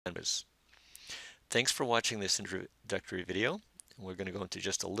SonarWiz. Thanks for watching this introductory video. We're going to go into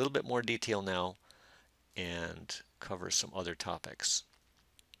just a little bit more detail now and cover some other topics.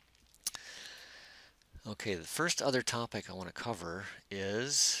 Okay, the first other topic I want to cover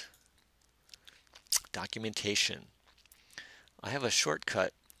is documentation. I have a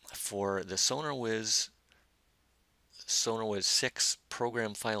shortcut for the SonarWiz 6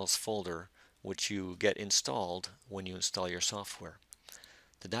 program files folder, which you get installed when you install your software.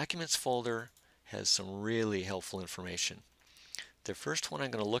 The documents folder has some really helpful information. The first one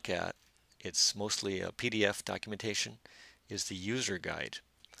I'm going to look at, it's mostly a PDF documentation, is the user guide.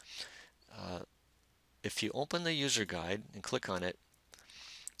 If you open the user guide and click on it,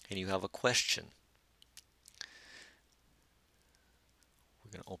 and you have a question,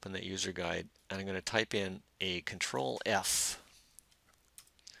 we're going to open the user guide, and I'm going to type in a Control F.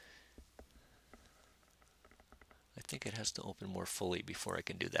 I think it has to open more fully before I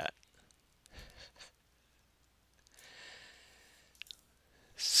can do that.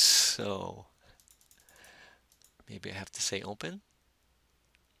 So maybe I have to say open,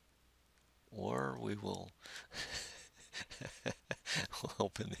 or we will we'll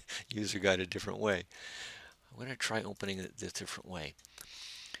open the user guide a different way. I'm going to try opening it this different way.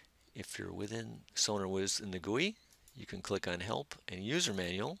 If you're within SonarWiz in the GUI, you can click on Help and User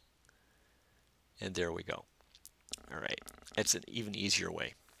Manual, and there we go. All right, it's an even easier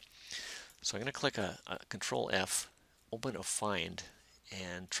way. So I'm going to click a Control F, open a Find,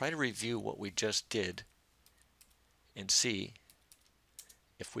 and try to review what we just did and see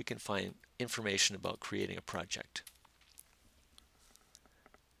if we can find information about creating a project.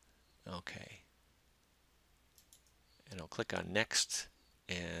 Okay. And I'll click on Next,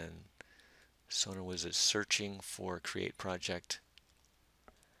 and SonarWiz is searching for Create Project,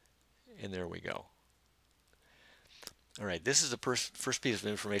 and there we go. All right, this is the first piece of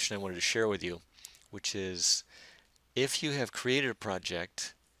information I wanted to share with you, which is if you have created a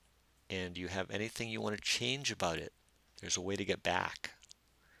project and you have anything you want to change about it, there's a way to get back.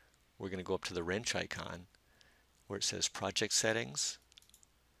 We're going to go up to the wrench icon where it says Project Settings,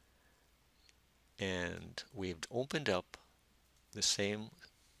 and we've opened up the same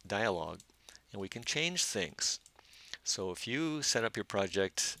dialog, and we can change things. So if you set up your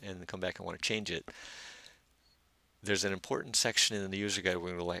project and come back and want to change it, there's an important section in the user guide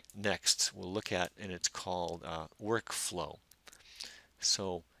we're going to next we'll look at, and it's called workflow.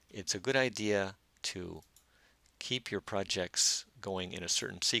 So it's a good idea to keep your projects going in a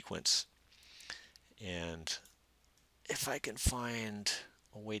certain sequence. And if I can find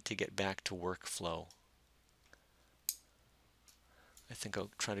a way to get back to workflow, I think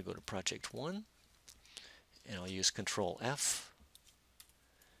I'll try to go to project 1, and I'll use Control F,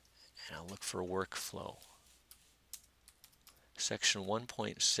 and I'll look for workflow. Section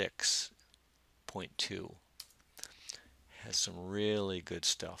 1.6.2 has some really good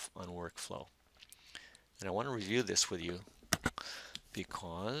stuff on workflow. And I want to review this with you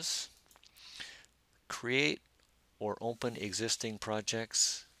because create or open existing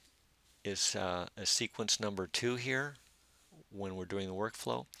projects is a sequence number 2 here when we're doing the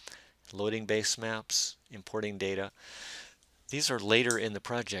workflow. Loading base maps, importing data. These are later in the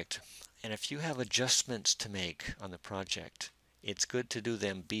project, and if you have adjustments to make on the project, it's good to do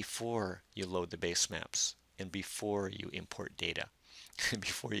them before you load the base maps and before you import data,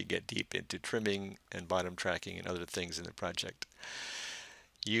 before you get deep into trimming and bottom tracking and other things in the project.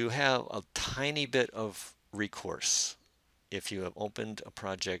 You have a tiny bit of recourse if you have opened a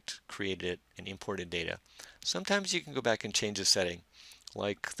project, created it, and imported data. Sometimes you can go back and change a setting,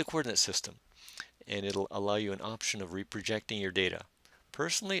 like the coordinate system, and it'll allow you an option of reprojecting your data.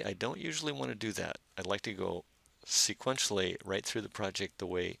 Personally, I don't usually want to do that. I'd like to go sequentially right through the project the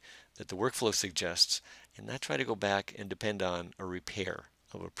way that the workflow suggests, and not try to go back and depend on a repair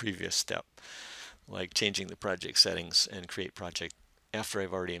of a previous step, like changing the project settings and create project after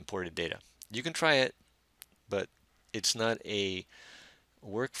I've already imported data. You can try it, but it's not a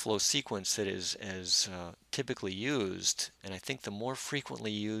workflow sequence that is as typically used, and I think the more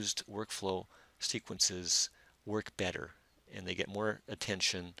frequently used workflow sequences work better, and they get more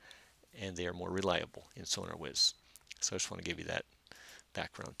attention, and they are more reliable in SonarWiz. So I just want to give you that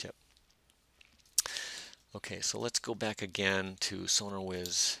background tip. Okay, so let's go back again to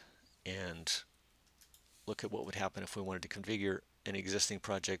SonarWiz and look at what would happen if we wanted to configure an existing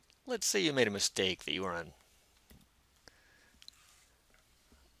project. Let's say you made a mistake that you were on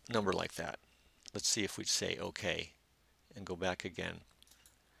a number like that. Let's see if we say OK and go back again.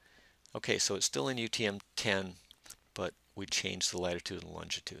 Okay, so it's still in UTM 10, but we changed the latitude and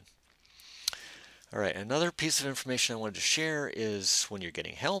longitude. Alright, another piece of information I wanted to share is when you're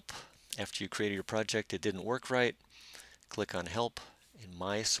getting help, after you created your project, it didn't work right, click on Help in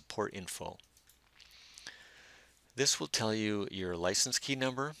My Support Info. This will tell you your license key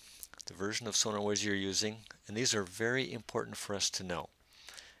number, the version of SonarWiz you're using, and these are very important for us to know.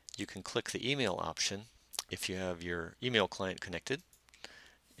 You can click the email option if you have your email client connected,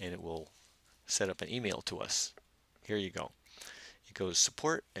 and it will set up an email to us. Here you go. It goes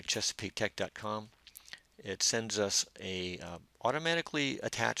support@chesapeaketech.com. It sends us a automatically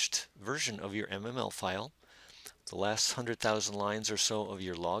attached version of your MML file, the last 100,000 lines or so of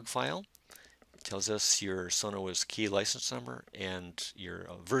your log file. It tells us your SonarWiz key license number and your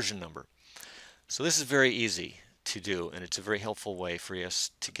version number. So this is very easy to do, and it's a very helpful way for us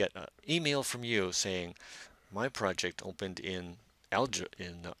to get an email from you saying, my project opened in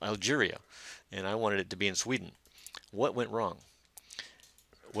Algeria, and I wanted it to be in Sweden. What went wrong?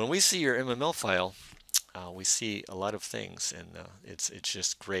 When we see your MML file, we see a lot of things, and it's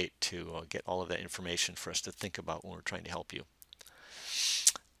just great to get all of that information for us to think about when we're trying to help you.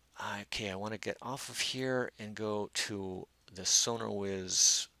 Okay, I want to get off of here and go to the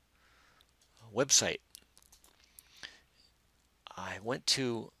SonarWiz website. I went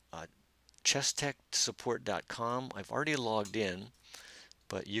to chestechsupport.com. I've already logged in,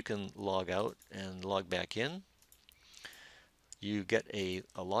 but you can log out and log back in. You get a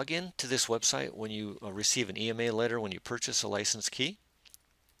login to this website when you receive an EMA letter when you purchase a license key.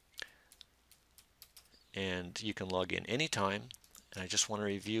 And you can log in anytime. And I just want to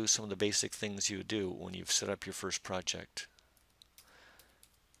review some of the basic things you do when you've set up your first project.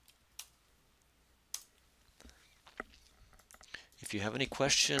 If you have any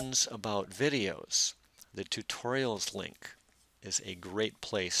questions about videos, the tutorials link is a great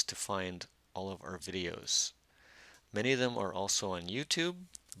place to find all of our videos. Many of them are also on YouTube,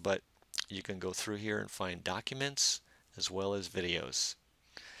 but you can go through here and find documents as well as videos.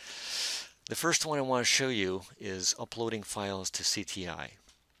 The first one I want to show you is uploading files to CTI.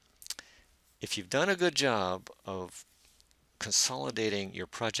 If you've done a good job of consolidating your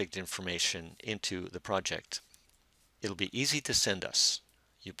project information into the project, it'll be easy to send us.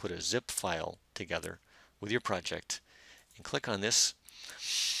 You put a zip file together with your project and click on this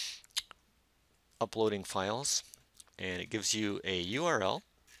uploading files, and it gives you a URL,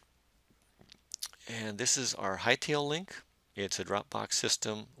 and this is our Hightail link. It's a Dropbox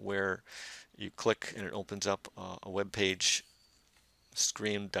system where you click and it opens up a web page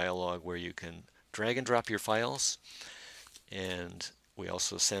screen dialog where you can drag and drop your files, and we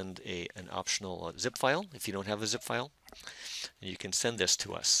also send an optional zip file if you don't have a zip file, and you can send this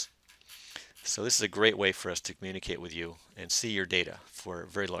to us. So this is a great way for us to communicate with you and see your data for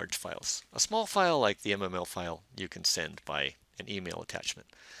very large files. A small file like the MML file you can send by an email attachment.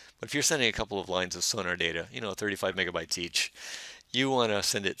 But if you're sending a couple of lines of sonar data, 35 megabytes each, you want to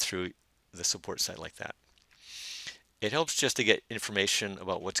send it through the support site like that. It helps just to get information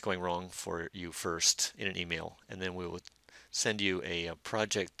about what's going wrong for you first in an email, and then we will send you a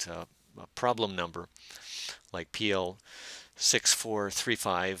project problem number like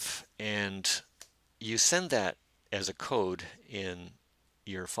PL6435, and you send that as a code in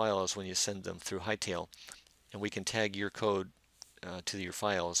your files when you send them through Hightail, and we can tag your code to your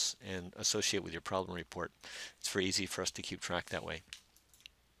files and associate with your problem report. It's very easy for us to keep track that way.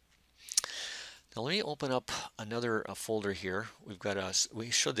 Now let me open up another folder here. We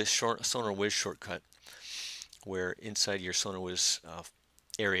showed this SonarWiz shortcut where inside your SonarWiz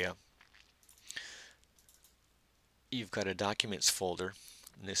area you've got a documents folder,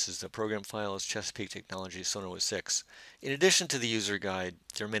 and this is the program files, Chesapeake Technology, SonarWiz 6. In addition to the user guide,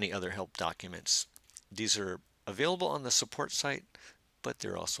 there are many other help documents. These are available on the support site, but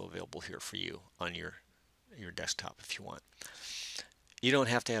they're also available here for you on your desktop if you want. You don't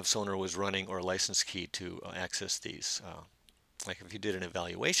have to have SonarWiz running or a license key to access these. Like if you did an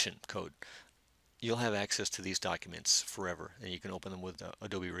evaluation code, you'll have access to these documents forever, and you can open them with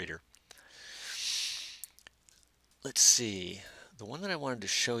Adobe Reader. Let's see, the one that I wanted to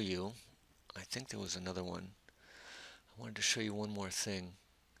show you, I think there was another one. I wanted to show you one more thing.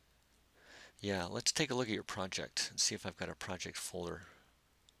 Yeah, let's take a look at your project and see if I've got a project folder.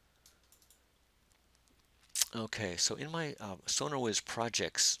 Okay, so in my SonarWiz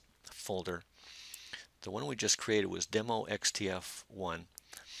projects folder, the one we just created was Demo XTF1,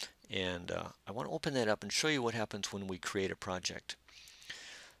 and I want to open that up and show you what happens when we create a project.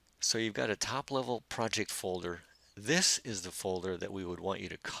 So you've got a top-level project folder. This is the folder that we would want you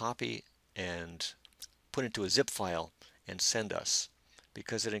to copy and put into a zip file and send us,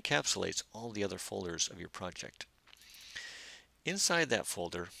 because it encapsulates all the other folders of your project. Inside that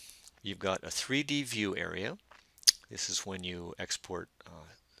folder, you've got a 3D view area. This is when you export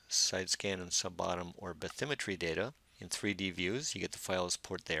side scan and sub-bottom or bathymetry data in 3D views. You get the files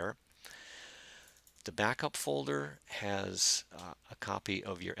port there. The backup folder has a copy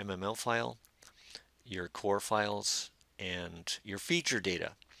of your MML file, your core files, and your feature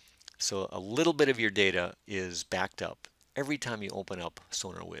data. So a little bit of your data is backed up every time you open up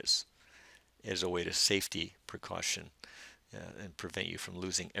SonarWiz as a way to safety precaution and prevent you from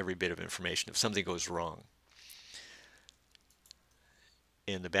losing every bit of information if something goes wrong.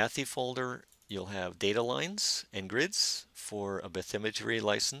 In the Bathy folder, you'll have data lines and grids. For a bathymetry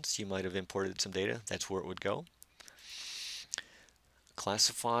license, you might have imported some data. That's where it would go.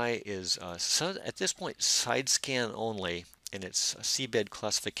 Classify is, at this point, side scan only, and it's a seabed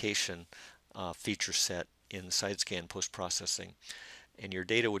classification feature set in side scan post-processing, and your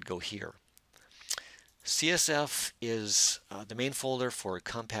data would go here. CSF is the main folder for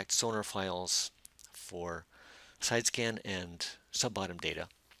compact sonar files for side scan and sub-bottom data.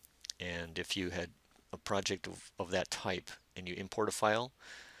 And if you had a project of that type and you import a file,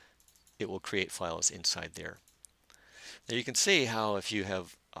 it will create files inside there. Now you can see how if you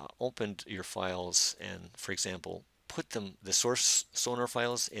have opened your files and, for example, put the source sonar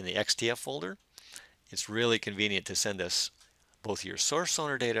files in the XTF folder, it's really convenient to send us both your source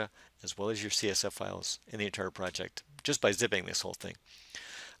sonar data as well as your CSF files in the entire project just by zipping this whole thing.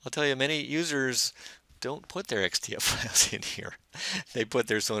 I'll tell you, many users don't put their XTF files in here. They put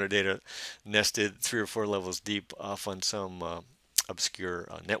their sonar data nested 3 or 4 levels deep off on some obscure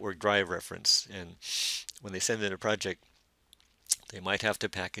network drive reference, and when they send in a project, they might have to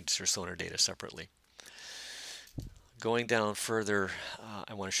package their sonar data separately. Going down further,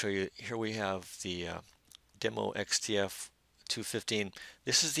 I want to show you, here we have the demo XTF 215.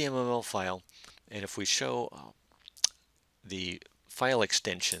 This is the MML file, and if we show the file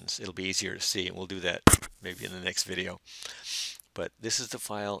extensions, it'll be easier to see, and we'll do that maybe in the next video. But this is the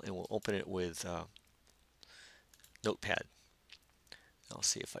file, and we'll open it with Notepad. I'll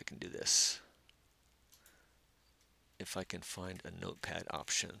see if I can do this. If I can find a Notepad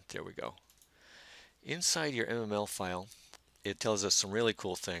option. There we go. Inside your MML file, it tells us some really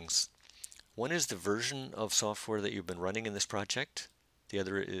cool things. One is the version of software that you've been running in this project. The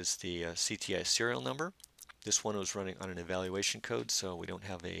other is the CTI serial number. This one was running on an evaluation code, so we don't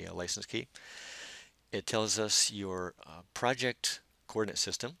have a license key. It tells us your project coordinate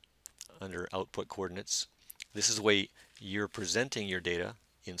system under output coordinates. This is the way you're presenting your data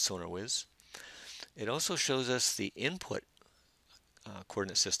in SonarWiz. It also shows us the input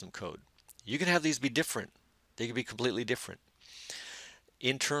coordinate system code. You can have these be different. They can be completely different.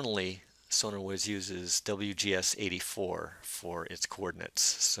 Internally, SonarWiz uses WGS84 for its coordinates.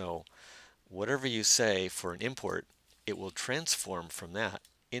 So whatever you say for an import, it will transform from that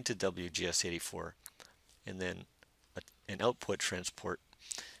into WGS84, and then an output transform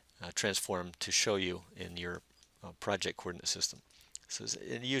to show you in your project coordinate system. So it's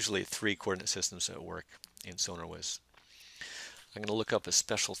usually 3 coordinate systems that work in SonarWiz. I'm going to look up a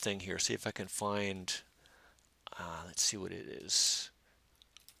special thing here, see if I can find, let's see what it is,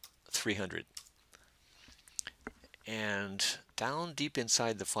 300. And down deep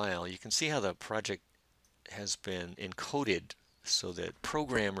inside the file, you can see how the project has been encoded so that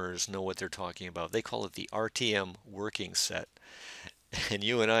programmers know what they're talking about. They call it the RTM working set. And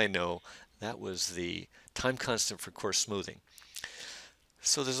you and I know that was the time constant for course smoothing.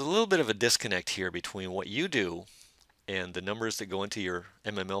 So there's a little bit of a disconnect here between what you do and the numbers that go into your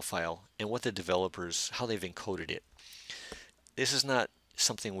MML file and what the developers, how they've encoded it. This is not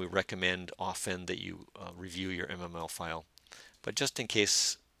something we recommend often that you review your MML file, but just in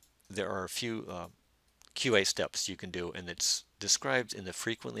case, there are a few QA steps you can do, and it's described in the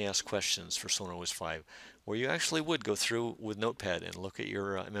frequently asked questions for SonarWiz 5, where you actually would go through with Notepad and look at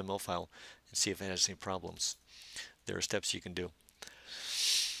your MML file and see if it has any problems. There are steps you can do.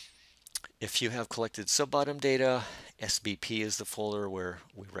 If you have collected sub-bottom data, SBP is the folder where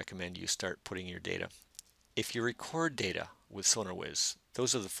we recommend you start putting your data. If you record data with SonarWiz,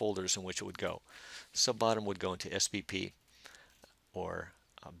 those are the folders in which it would go. Sub-bottom would go into SBP, or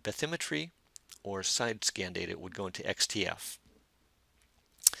bathymetry, or side scan data would go into XTF.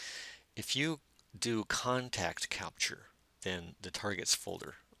 If you do contact capture, then the targets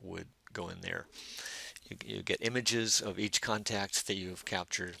folder would go in there. You get images of each contact that you've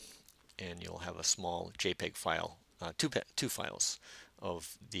captured, and you'll have a small JPEG file, two files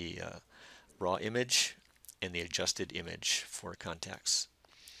of the raw image and the adjusted image for contacts.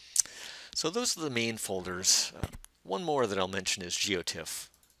 So those are the main folders. One more that I'll mention is Geo Tiff.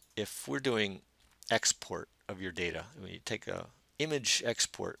 If we're doing export of your data, when you take a image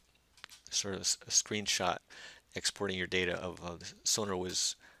export sort of a screenshot exporting your data of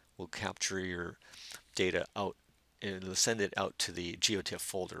SonarWiz will capture your data out and it'll send it out to the Geo Tiff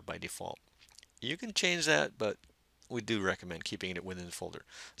folder by default. You can change that, but we do recommend keeping it within the folder.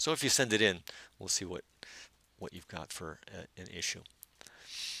 So if you send it in, we'll see what you've got for an issue.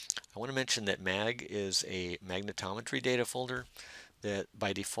 I want to mention that mag is a magnetometry data folder that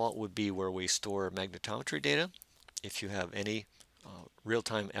by default would be where we store magnetometry data. If you have any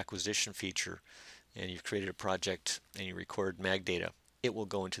real-time acquisition feature and you've created a project and you record mag data, it will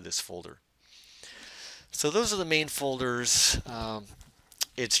go into this folder. So those are the main folders.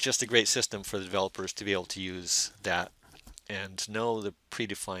 It's just a great system for the developers to be able to use that and know the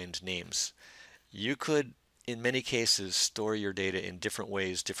predefined names. You could, in many cases, store your data in different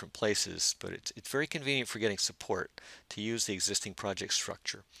ways, different places, but it's very convenient for getting support to use the existing project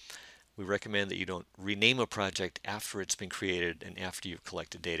structure. We recommend that you don't rename a project after it's been created and after you've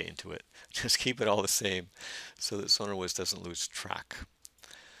collected data into it. Just keep it all the same so that SonarWiz doesn't lose track.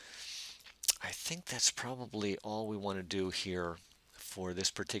 I think that's probably all we want to do here for this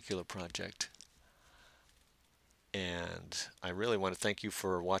particular project. And I really want to thank you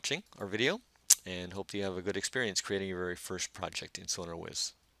for watching our video and hope you have a good experience creating your very first project in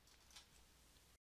SonarWiz.